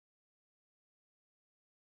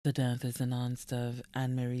The death is announced of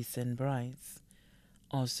Marie St Brice,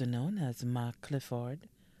 also known as Mark Clifford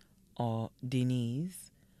or Denise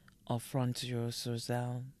of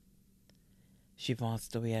Frontier-sur-Zelle. She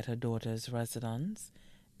passed away at her daughter's residence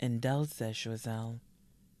in Delzes-Choiseul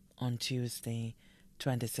on Tuesday,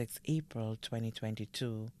 26 April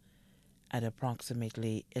 2022 at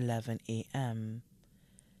approximately 11 a.m.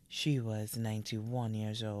 She was 91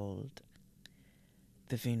 years old.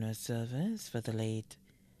 The funeral service for the late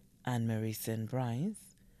Marie St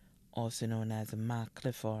Brice, also known as Mark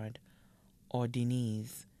Clifford or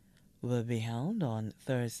Denise, will be held on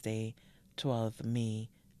Thursday, 12 May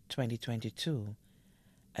 2022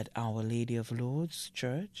 at Our Lady of Lourdes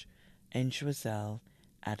Church in Choiseul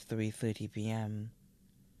at 3:30 p.m.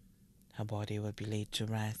 Her body will be laid to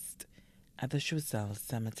rest at the Choiseul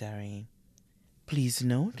Cemetery. Please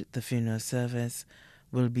note the funeral service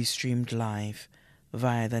will be streamed live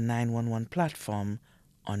via the 911 platform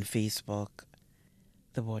on Facebook.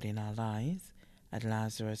 The body now lies at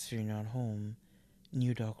Lazarus Funeral Home,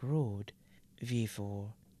 New Dock Road,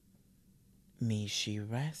 V4. May she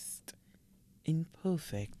rest in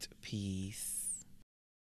perfect peace.